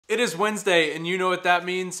It is Wednesday, and you know what that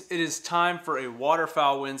means. It is time for a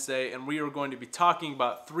Waterfowl Wednesday, and we are going to be talking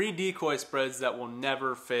about 3 decoy spreads that will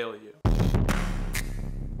never fail you.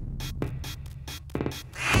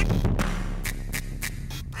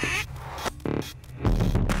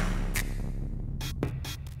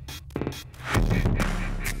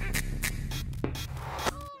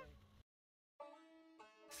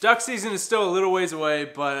 Duck season is still a little ways away,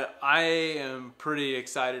 but I am pretty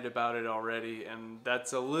excited about it already, and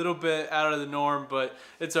that's a little bit out of the norm, but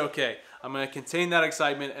it's okay. I'm going to contain that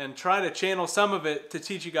excitement and try to channel some of it to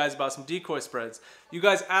teach you guys about some decoy spreads. You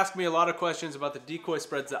guys ask me a lot of questions about the decoy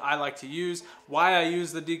spreads that I like to use, why I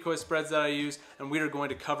use the decoy spreads that I use, and we are going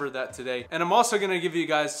to cover that today. And I'm also going to give you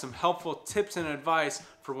guys some helpful tips and advice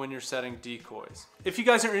for when you're setting decoys. If you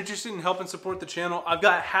guys are interested in helping support the channel, I've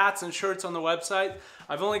got hats and shirts on the website.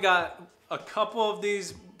 I've only got a couple of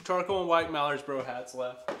these charcoal and white Mallards Bro hats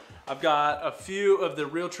left. I've got a few of the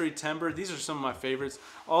Realtree Timber. These are some of my favorites.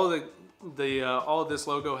 All of this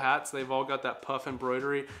logo hats, they've all got that puff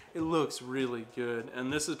embroidery. It looks really good,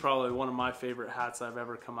 and this is probably one of my favorite hats I've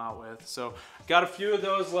ever come out with. So got a few of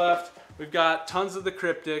those left. We've got tons of the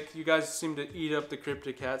cryptic. You guys seem to eat up the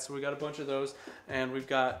cryptic hats, so we got a bunch of those, and we've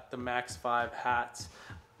got the Max 5 hats.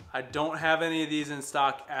 I don't have any of these in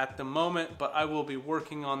stock at the moment, but I will be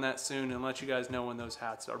working on that soon and let you guys know when those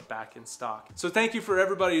hats are back in stock. So thank you for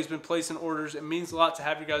everybody who's been placing orders. It means a lot to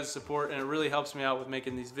have you guys' support, and it really helps me out with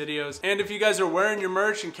making these videos. And if you guys are wearing your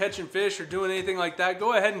merch and catching fish or doing anything like that,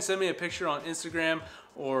 go ahead and send me a picture on Instagram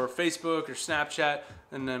or Facebook or Snapchat,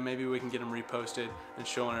 and then maybe we can get them reposted and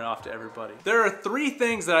showing it off to everybody. There are 3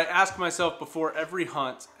 things that I ask myself before every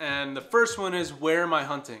hunt, and the first one is, where am I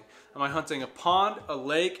hunting? Am I hunting a pond, a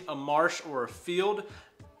lake, a marsh, or a field?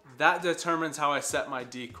 That determines how I set my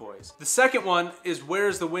decoys. The second one is, where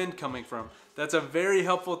is the wind coming from? That's a very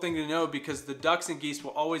helpful thing to know, because the ducks and geese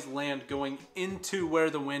will always land going into where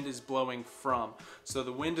the wind is blowing from. So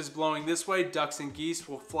the wind is blowing this way, ducks and geese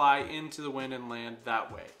will fly into the wind and land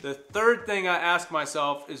that way. The third thing I ask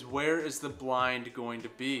myself is, where is the blind going to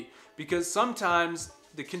be? Because sometimes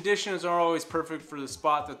the conditions aren't always perfect for the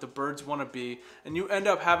spot that the birds want to be, and you end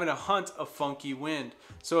up having to hunt a funky wind.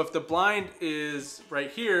 So if the blind is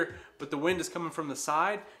right here, but the wind is coming from the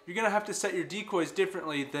side, you're gonna have to set your decoys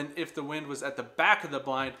differently than if the wind was at the back of the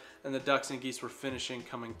blind and the ducks and geese were finishing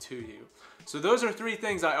coming to you. So those are 3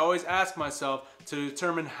 things I always ask myself to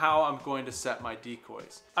determine how I'm going to set my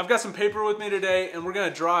decoys. I've got some paper with me today, and we're gonna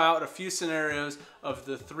draw out a few scenarios of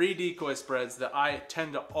the 3 decoy spreads that I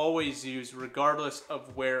tend to always use regardless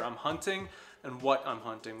of where I'm hunting and what I'm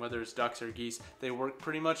hunting, whether it's ducks or geese. They work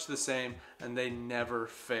pretty much the same, and they never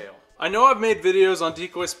fail. I know I've made videos on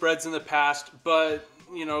decoy spreads in the past, but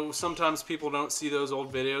you know, sometimes people don't see those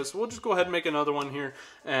old videos. So we'll just go ahead and make another one here,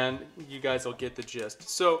 and you guys will get the gist.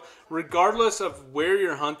 So regardless of where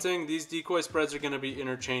you're hunting, these decoy spreads are gonna be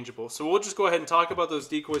interchangeable. So we'll just go ahead and talk about those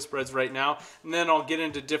decoy spreads right now, and then I'll get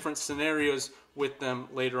into different scenarios with them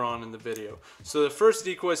later on in the video. So the first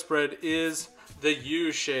decoy spread is the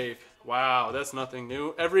U-shape. Wow, that's nothing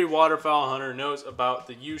new. Every waterfowl hunter knows about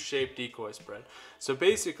the U-shaped decoy spread. So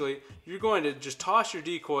basically, you're going to just toss your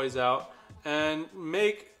decoys out and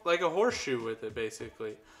make like a horseshoe with it,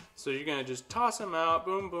 basically. So you're gonna just toss them out,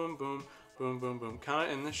 boom, boom, boom, boom, boom, boom, kind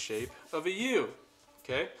of in the shape of a U,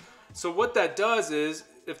 okay? So what that does is,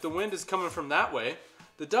 if the wind is coming from that way,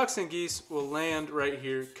 the ducks and geese will land right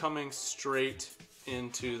here, coming straight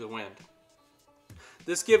into the wind.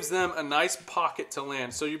 This gives them a nice pocket to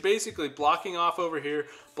land. So you're basically blocking off over here,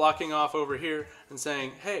 and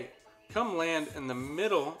saying, hey, come land in the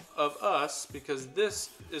middle of us, because this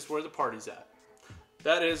is where the party's at.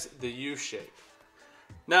 That is the U shape.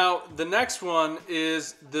 Now, the next one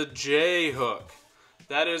is the J hook.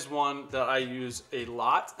 That is one that I use a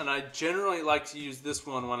lot, and I generally like to use this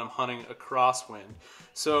one when I'm hunting a crosswind.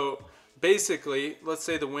 So basically, let's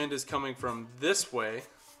say the wind is coming from this way,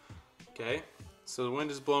 okay? So the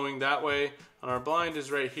wind is blowing that way, and our blind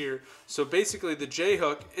is right here. So basically the J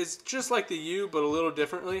hook is just like the U, but a little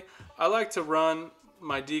differently. I like to run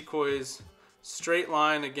my decoys straight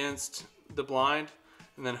line against the blind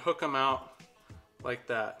and then hook them out like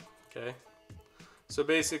that, okay? So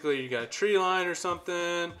basically you got a tree line or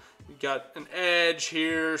something, you got an edge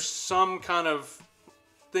here, some kind of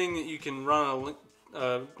thing that you can run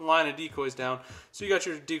a line of decoys down. So you got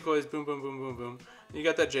your decoys, boom, boom, boom, boom, boom. You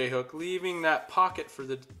got that J hook, leaving that pocket for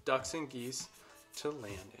the ducks and geese to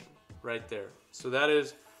land in, right there. So that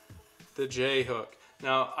is the J hook.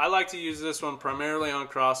 Now, I like to use this one primarily on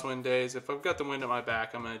crosswind days. If I've got the wind at my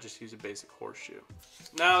back, I'm gonna just use a basic horseshoe.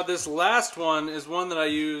 Now, this last one is one that I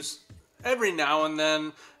use every now and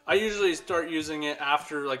then. I usually start using it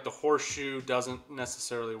after like the horseshoe doesn't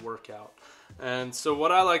necessarily work out. And so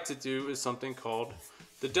what I like to do is something called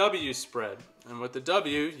the W spread. And with the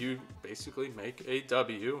W, you basically make a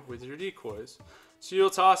W with your decoys. So you'll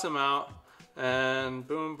toss them out and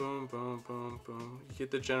boom, boom, boom, boom, boom. You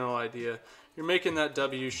get the general idea. You're making that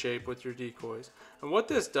W shape with your decoys. And what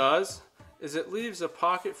this does is it leaves a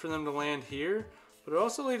pocket for them to land here, but it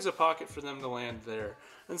also leaves a pocket for them to land there.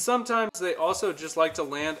 And sometimes they also just like to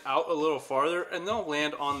land out a little farther, and they'll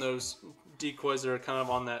land on those decoys that are kind of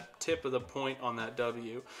on that tip of the point on that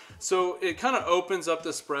W. So it kind of opens up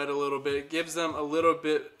the spread a little bit. It gives them a little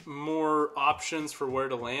bit more options for where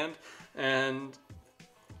to land, and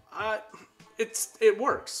it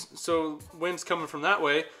works. So wind's coming from that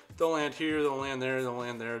way, they'll land here, they'll land there, they'll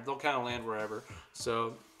land there, they'll kind of land wherever.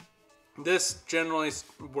 So this generally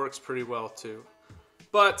works pretty well too.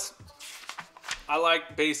 But I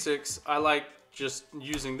like basics. I like just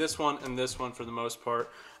using this one and this one for the most part.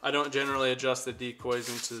 I don't generally adjust the decoys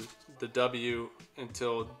into the W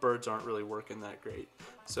until birds aren't really working that great.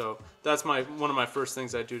 So that's one of my first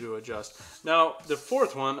things I do to adjust. Now the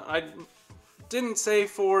fourth one, I didn't say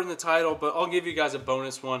 4 in the title, but I'll give you guys a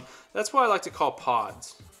bonus one. That's what I like to call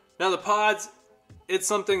pods. Now the pods, it's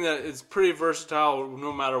something that is pretty versatile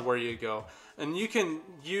no matter where you go. And you can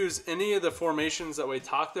use any of the formations that we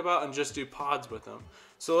talked about and just do pods with them.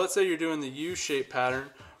 So let's say you're doing the U-shaped pattern.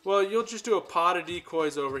 Well, you'll just do a pod of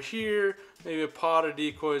decoys over here, maybe a pod of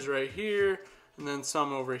decoys right here, and then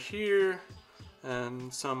some over here,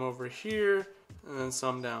 and some over here, and then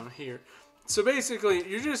some down here. So basically,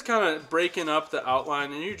 you're just kind of breaking up the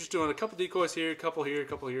outline, and you're just doing a couple decoys here, a couple here, a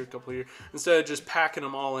couple here, a couple here, instead of just packing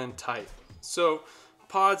them all in tight. So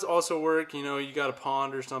pods also work. You know, you got a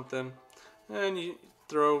pond or something, and you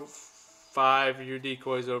throw 5 of your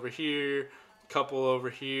decoys over here, couple over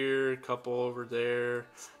here, couple over there,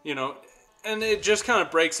 you know, and it just kind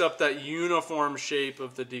of breaks up that uniform shape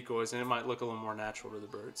of the decoys, and it might look a little more natural to the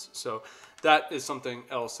birds. So that is something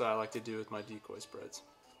else that I like to do with my decoy spreads.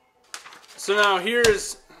 So now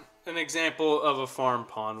here's an example of a farm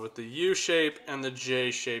pond with the U shape and the J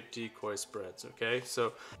shape decoy spreads. Okay,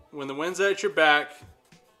 so when the wind's at your back,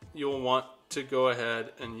 you'll want to go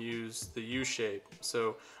ahead and use the U shape.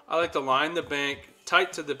 So I like to line the bank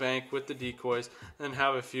tight to the bank with the decoys and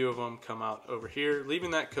have a few of them come out over here,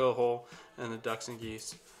 leaving that kill hole, and the ducks and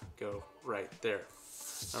geese go right there.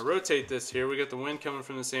 Now rotate this here. We got the wind coming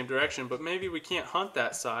from the same direction, but maybe we can't hunt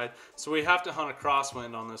that side, so we have to hunt a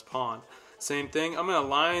crosswind on this pond. Same thing, I'm going to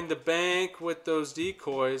line the bank with those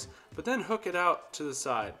decoys, but then hook it out to the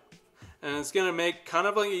side. And it's going to make kind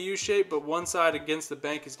of like a U shape, but one side against the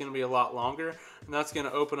bank is going to be a lot longer, and that's going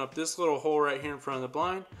to open up this little hole right here in front of the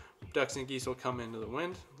blind. Ducks and geese will come into the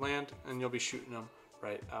wind, land, and you'll be shooting them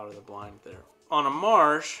right out of the blind there. On a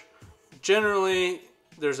marsh, generally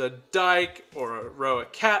there's a dike or a row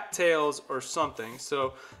of cattails or something.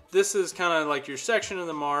 So this is kind of like your section of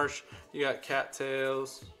the marsh. You got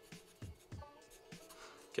cattails.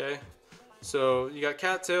 Okay, so you got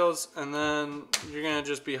cattails, and then you're gonna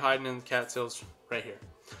just be hiding in the cattails right here.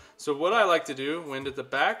 So what I like to do, wind at the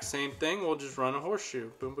back, same thing, we'll just run a horseshoe.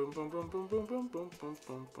 Boom, boom, boom, boom, boom, boom, boom, boom, boom,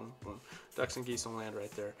 boom, boom, boom. Ducks and geese will land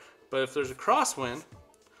right there. But if there's a crosswind,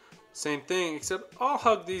 same thing, except I'll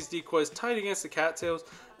hug these decoys tight against the cattails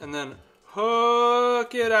and then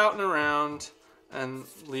hook it out and around and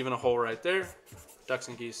leaving a hole right there. Ducks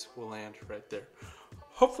and geese will land right there.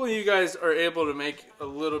 Hopefully you guys are able to make a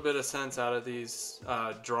little bit of sense out of these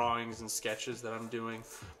drawings and sketches that I'm doing,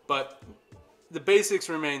 but the basics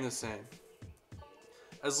remain the same.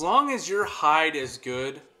 As long as your hide is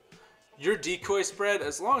good, your decoy spread,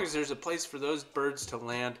 as long as there's a place for those birds to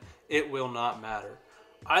land, it will not matter.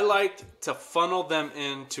 I like to funnel them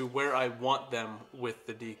into where I want them with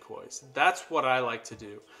the decoys. That's what I like to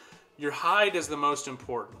do. Your hide is the most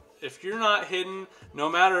important. If you're not hidden, no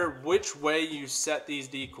matter which way you set these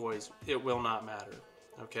decoys, it will not matter.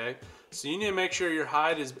 Okay? So you need to make sure your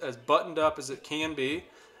hide is as buttoned up as it can be,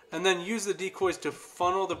 and then use the decoys to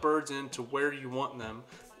funnel the birds into where you want them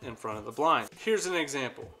in front of the blind. Here's an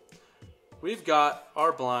example. We've got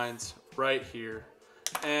our blinds right here,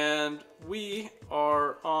 and we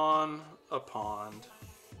are on a pond.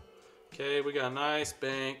 Okay, we got a nice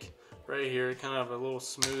bank right here, kind of a little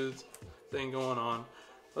smooth thing going on.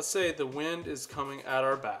 Let's say the wind is coming at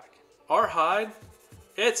our back. Our hide,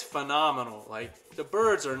 it's phenomenal. Like, the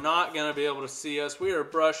birds are not gonna be able to see us. We are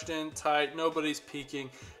brushed in tight, nobody's peeking,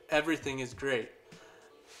 everything is great.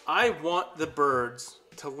 I want the birds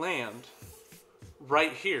to land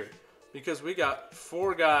right here because we got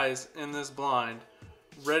 4 guys in this blind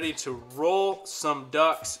ready to roll some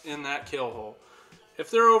ducks in that kill hole. If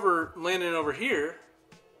they're landing over here,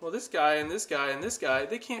 well, this guy and this guy and this guy,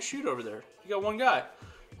 they can't shoot over there. You got one guy.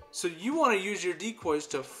 So you want to use your decoys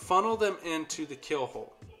to funnel them into the kill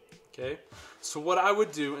hole. Okay? So what I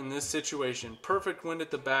would do in this situation, perfect wind at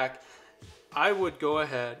the back, I would go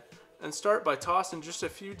ahead and start by tossing just a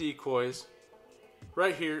few decoys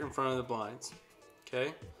right here in front of the blinds.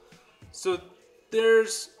 Okay? So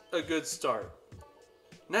there's a good start.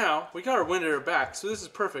 Now, we got our wind at our back, so this is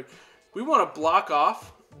perfect. We want to block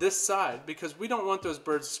off this side because we don't want those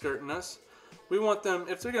birds skirting us. We want them,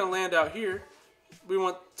 if they're going to land out here, we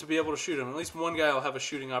want to be able to shoot them. At least one guy will have a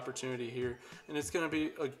shooting opportunity here, and it's going to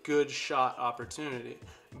be a good shot opportunity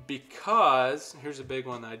because, here's a big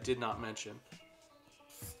one that I did not mention.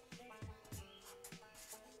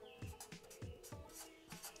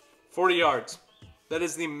 "40 yards. That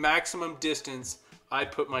is the maximum distance I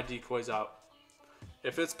put my decoys out.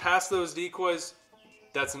 If it's past those decoys,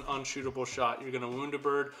 that's an unshootable shot. You're going to wound a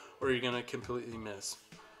bird or you're going to completely miss.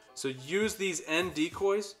 So use these end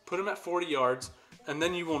decoys, put them at 40 yards, and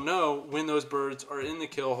then you will know when those birds are in the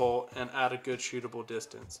kill hole and at a good shootable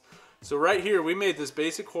distance. So right here, we made this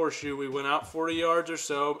basic horseshoe. We went out 40 yards or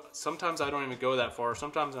so. Sometimes I don't even go that far.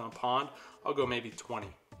 Sometimes in a pond, I'll go maybe 20.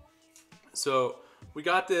 So we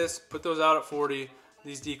got this, put those out at 40.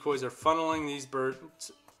 These decoys are funneling these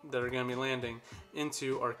birds that are going to be landing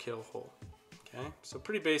into our kill hole. Okay, so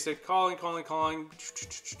pretty basic. Calling.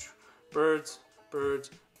 Birds, birds,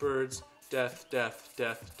 birds, death, death,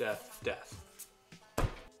 death, death, death.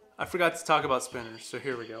 I forgot to talk about spinners, so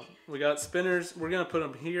here we go. We got spinners. We're going to put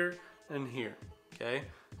them here and here. Okay,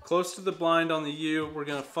 close to the blind on the U. We're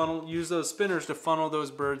going to use those spinners to funnel those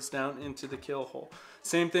birds down into the kill hole.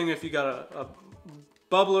 Same thing if you got a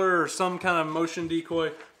bubbler or some kind of motion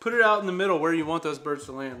decoy, put it out in the middle where you want those birds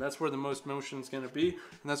to land. That's where the most motion is going to be,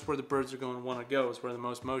 and that's where the birds are going to want to go, is where the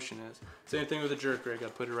most motion is. Same thing with a jerk rig. I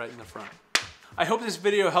put it right in the front. I hope this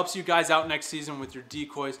video helps you guys out next season with your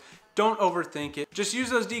decoys. Don't overthink it. Just use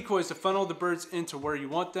those decoys to funnel the birds into where you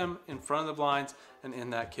want them, in front of the blinds and in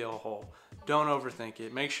that kill hole. Don't overthink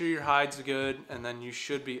it. Make sure your hide's good, and then you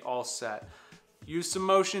should be all set. Use some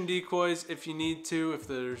motion decoys if you need to. If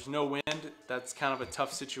there's no wind, that's kind of a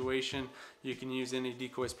tough situation. You can use any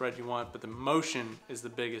decoy spread you want, but the motion is the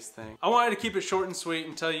biggest thing. I wanted to keep it short and sweet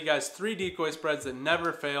and tell you guys 3 decoy spreads that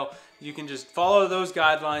never fail. You can just follow those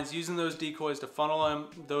guidelines, using those decoys to funnel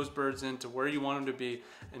those birds into where you want them to be,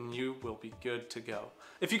 and you will be good to go.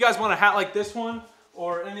 If you guys want a hat like this one,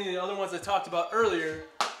 or any of the other ones I talked about earlier,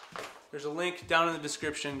 there's a link down in the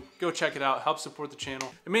description. Go check it out. Help support the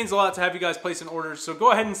channel. It means a lot to have you guys placing orders. So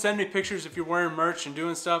go ahead and send me pictures if you're wearing merch and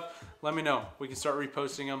doing stuff. Let me know. We can start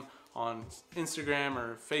reposting them on Instagram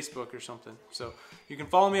or Facebook or something. So you can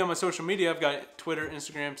follow me on my social media. I've got Twitter,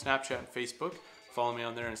 Instagram, Snapchat, and Facebook. Follow me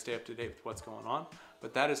on there and stay up to date with what's going on.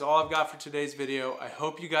 But that is all I've got for today's video. I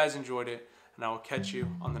hope you guys enjoyed it, and I will catch you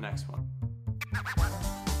on the next one.